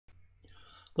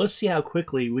let's see how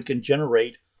quickly we can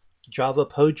generate Java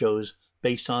POJOs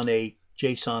based on a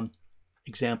JSON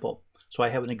example. So I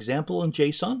have an example in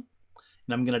JSON, and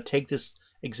I'm going to take this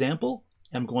example.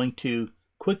 I'm going to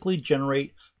quickly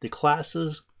generate the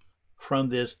classes from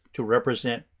this to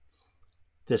represent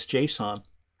this JSON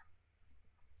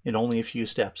in only a few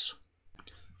steps.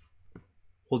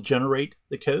 We'll generate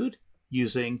the code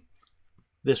using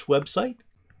this website,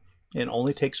 and it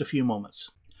only takes a few moments.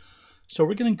 So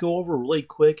we're going to go over really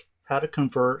quick how to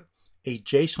convert a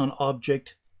JSON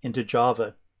object into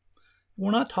Java.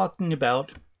 We're not talking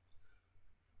about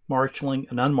marshalling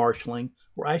and unmarshalling.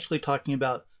 We're actually talking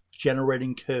about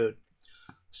generating code.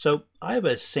 So I have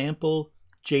a sample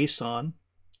JSON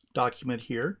document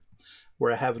here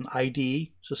where I have an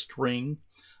ID, it's a string,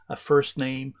 a first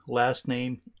name, last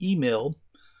name, email,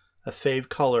 a fave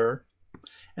color,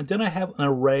 and then I have an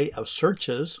array of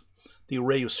searches. The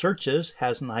array of searches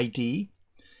has an ID,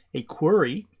 a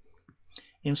query,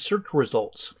 and search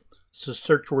results. So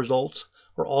search results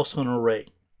are also an array.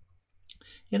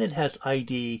 And it has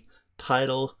ID,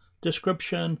 title,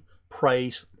 description,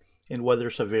 price, and whether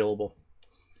it's available.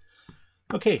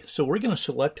 Okay, so we're going to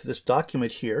select this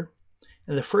document here.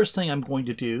 And the first thing I'm going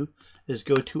to do is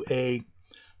go to a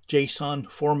JSON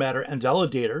formatter and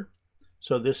validator.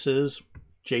 So this is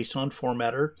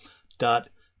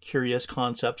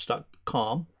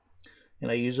jsonformatter.curiousconcepts.com.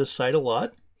 And I use this site a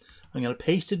lot. I'm going to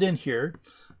paste it in here.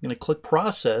 I'm going to click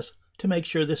process to make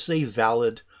sure this is a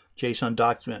valid JSON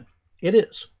document. It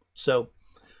is. So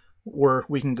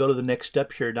we can go to the next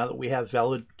step here now that we have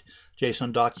valid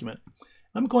JSON document.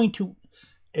 I'm going to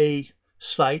a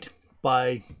site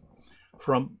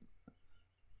from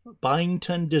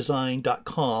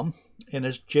byingtondesign.com, and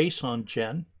it's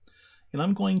JSONGEN, and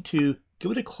I'm going to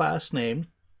give it a class name,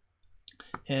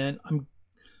 and I'm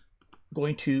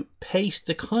going to paste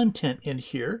the content in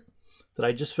here that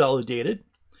I just validated,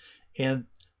 and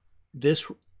this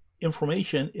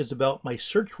information is about my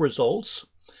search results,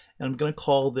 and I'm going to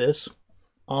call this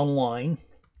online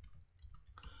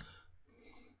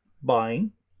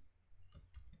buying,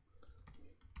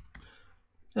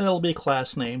 and that'll be a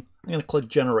class name. I'm going to click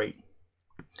generate.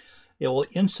 It will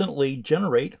instantly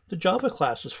generate the Java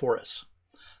classes for us.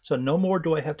 So no more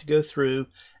do I have to go through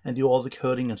and do all the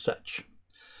coding and such.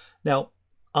 Now,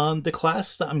 on the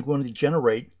classes that I'm going to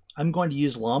generate, I'm going to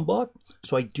use Lombok,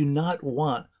 so I do not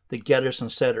want the getters and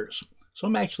setters. So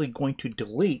I'm actually going to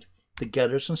delete the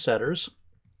getters and setters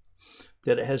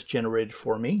that it has generated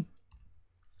for me.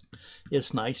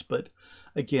 It's nice, but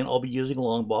again, I'll be using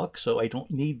Lombok, so I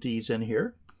don't need these in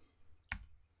here.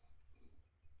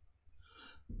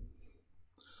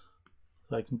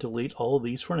 So I can delete all of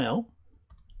these for now.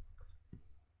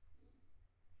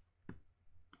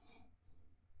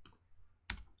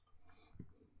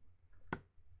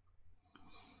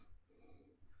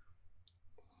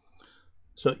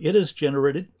 So it has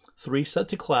generated 3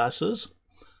 sets of classes,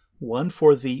 one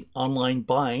for the online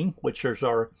buying, which is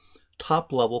our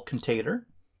top level container,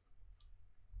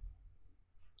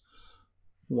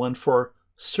 one for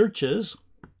searches,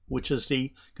 which is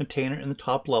the container in the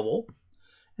top level,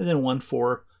 and then one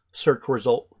for search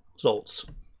results,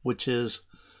 which is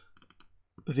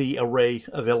the array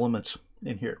of elements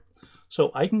in here.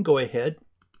 So I can go ahead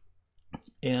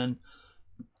and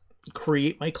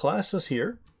create my classes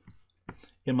here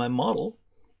in my model.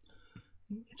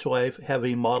 So I have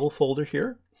a model folder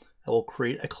here. I will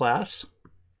create a class.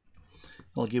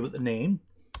 I'll give it the name.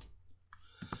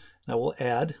 I will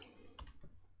add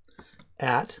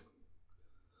 @data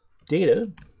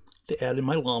to add in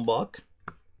my Lombok.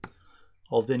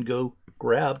 I'll then go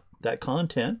grab that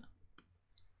content,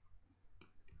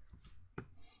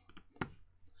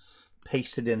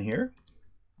 paste it in here.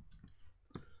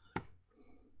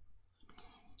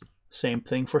 Same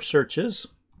thing for searches.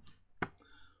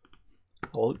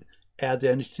 I'll add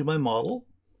that into my model.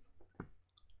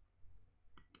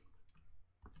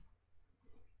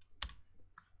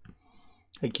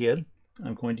 Again,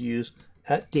 I'm going to use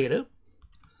 @data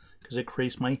because it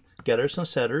creates my getters and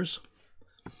setters.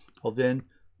 I'll then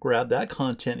grab that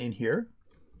content in here.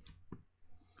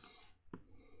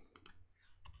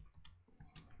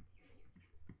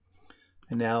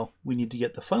 And now we need to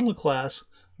get the final class,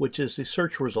 which is the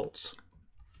search results.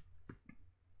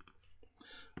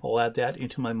 I'll add that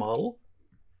into my model.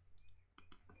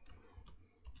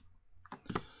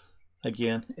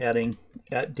 Again, adding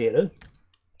 @data.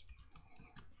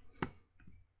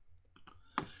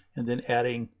 And then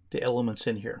adding the elements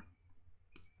in here.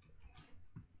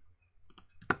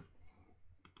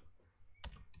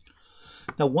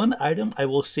 Now, one item I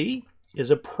will see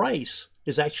is a price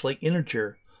is actually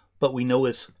integer but we know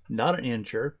it's not an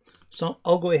integer, so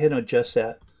I'll go ahead and adjust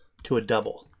that to a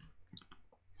double.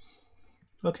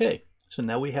 Okay, so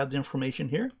now we have the information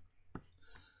here.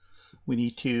 We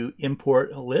need to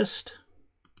import a list,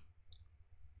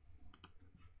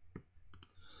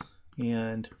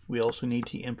 and we also need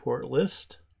to import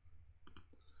list.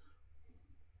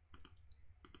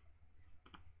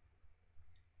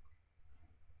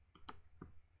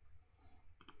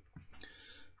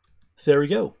 There we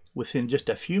go. Within just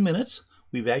a few minutes,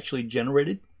 we've actually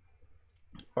generated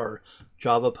our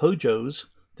Java POJOs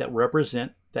that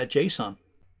represent that JSON.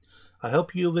 I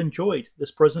hope you've enjoyed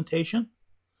this presentation.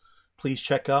 Please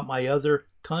check out my other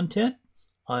content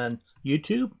on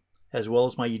YouTube, as well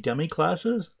as my Udemy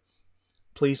classes.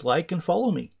 Please like and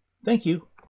follow me. Thank you.